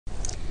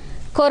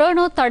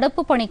Corona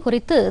தடுப்பு பணி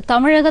குறித்து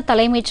தமிழக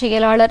தலைமைச்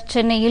செயலாளர்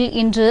சென்னையில்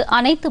இன்று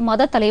அனைத்து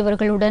மத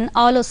தலைவர்களுடன்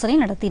ஆலோசனை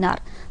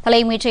நடத்தினார்.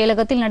 தலைமைச்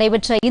செயலகத்தில்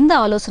நடைபெற்ற இந்த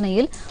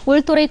ஆலோசனையில்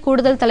உள்துறை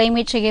கூடுதல்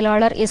தலைமைச்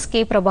செயலாளர்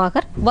எஸ்.கே.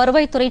 பிரபாகர்,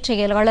 வருவாய்த்துறை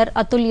செயலாளர்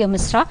அதுல்ய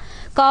மிஸ்ரா,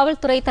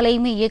 காவல்துறை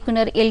தலைமை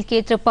இயக்குநர் எல்.கே.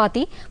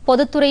 திரிபாதி,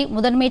 பொதுத்துறை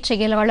முதன்மைச்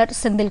செயலாளர்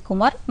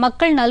செந்தில்குமார்,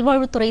 மக்கள்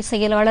நல்வாழ்வுத்துறை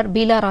செயலாளர்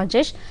பீலா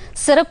ராஜேஷ்,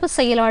 சிறப்பு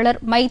செயலாளர்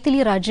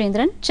மைதிலி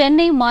ராஜேந்திரன்,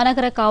 சென்னை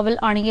மாநகர காவல்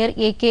ஆணையர்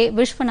ஏ.கே.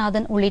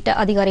 விஸ்வநாதன் உள்ளிட்ட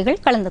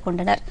அதிகாரிகள் கலந்து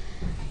கொண்டனர்.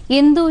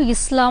 இந்து,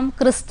 இஸ்லாம்,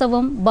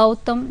 கிறிஸ்தவம்,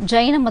 பௌத்தம்,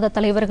 ஜைன மத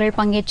தலைவர்கள்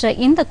பங்கேற்ற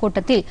இந்த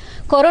கூட்டத்தில்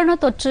கொரோனா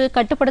தொற்று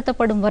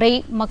கட்டுப்படுத்தப்படும்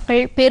வரை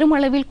மக்கள்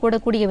பெருமளவில்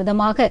கூடக்கூடிய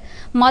விதமாக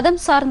மதம்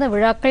சார்ந்த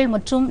விழாக்கள்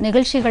மற்றும்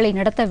நிகழ்ச்சிகளை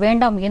நடத்த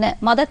வேண்டாம் என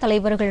மத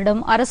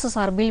தலைவர்களிடம் அரசு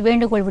சார்பில்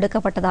வேண்டுகோள்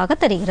விடுக்கப்பட்டதாக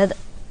தெரிகிறது.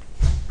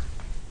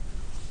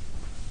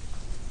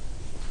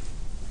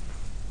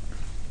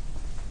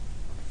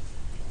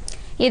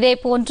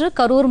 இதேபோன்று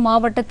கரூர்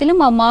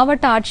மாவட்டத்திலும்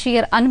அம்மாவட்ட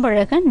ஆட்சியர்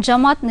அன்பழகன்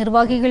ஜமாத்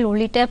நிர்வாகிகள்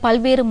உள்ளிட்ட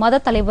பல்வேறு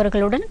மத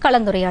தலைவர்களுடன்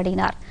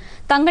கலந்துரையாடினார்.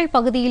 தங்கள்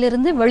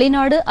பகுதியிலிருந்து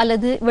வெளிநாடு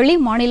அல்லது வெளி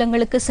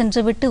மாநிலங்களுக்கு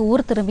சென்றுவிட்டு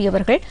ஊர்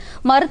திரும்பியவர்கள்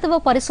மருத்துவ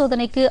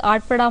பரிசோதனைக்கு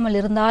ஆட்படாமல்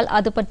இருந்தால்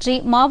அது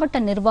பற்றி மாவட்ட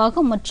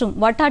நிர்வாகம் மற்றும்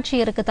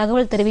வட்டாட்சியருக்கு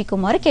தகவல்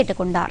தெரிவிக்குமாறு கேட்டுக்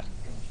கொண்டார்.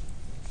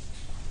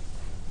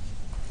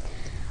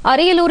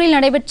 அரியலூரில்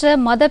நடைபெற்ற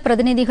மத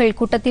பிரதிநிதிகள்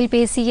கூட்டத்தில்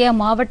பேசிய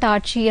மாவட்ட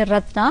ஆட்சியர்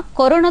ரத்னா,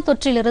 கொரோனா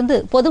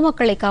தொற்றிலிருந்து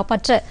பொதுமக்களை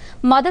காப்பாற்ற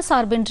மத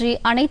சார்பின்றி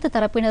அனைத்து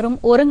தரப்பினரும்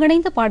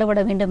ஒருங்கிணைந்து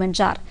பாடுபட வேண்டும்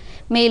என்றார்.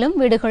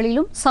 மேலும்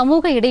வீடுகளிலும்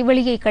சமூக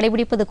இடைவெளியை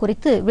கடைபிடிப்பது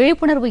குறித்து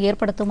விழிப்புணர்வு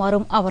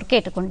ஏற்படுத்துமாறும் அவர்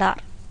கேட்டுக்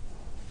கொண்டார்.